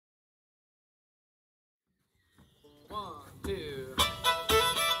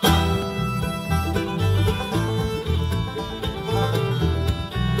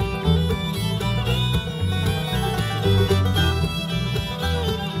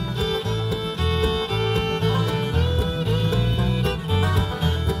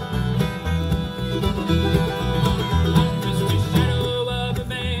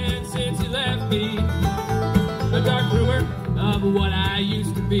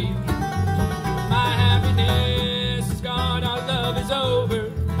suddenly. My happiness is gone, our love is over.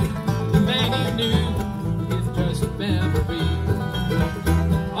 The man you knew is just a memory.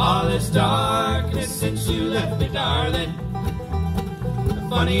 All this darkness since you left me, darling.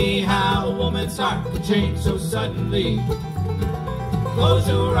 Funny how a woman's heart can change so suddenly. Close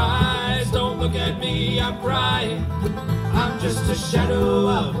your eyes, don't look at me, I'm crying. I'm just a shadow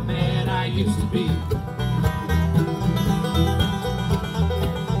of a man I used to be.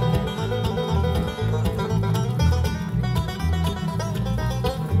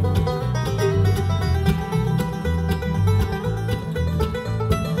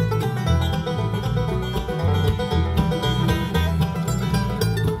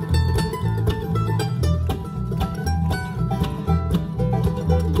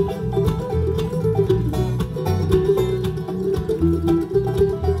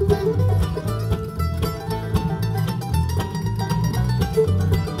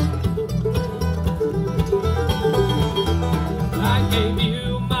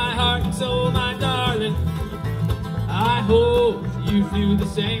 I hope you do the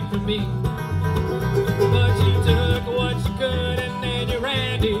same for me. But you took what you could and then you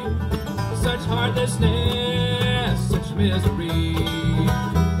ran to such heartlessness, such misery.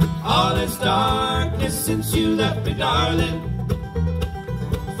 All this darkness since you left me, darling.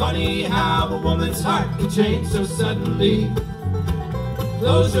 Funny how a woman's heart can change so suddenly.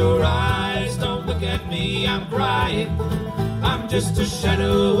 Close your eyes, don't look at me, I'm crying. I'm just a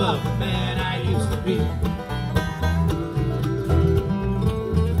shadow of the man I used to be.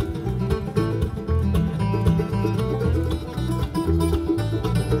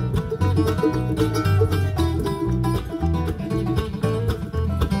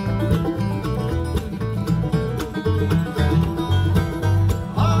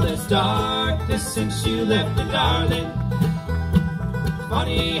 All this darkness since you left me, darling.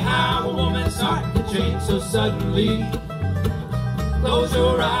 Funny how a woman's heart can change so suddenly. Close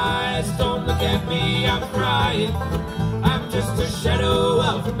your eyes, don't look at me, I'm crying. I'm just a shadow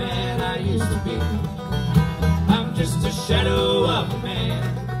of a man I used to be. I'm just a shadow of a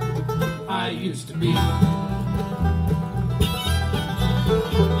man I used to be.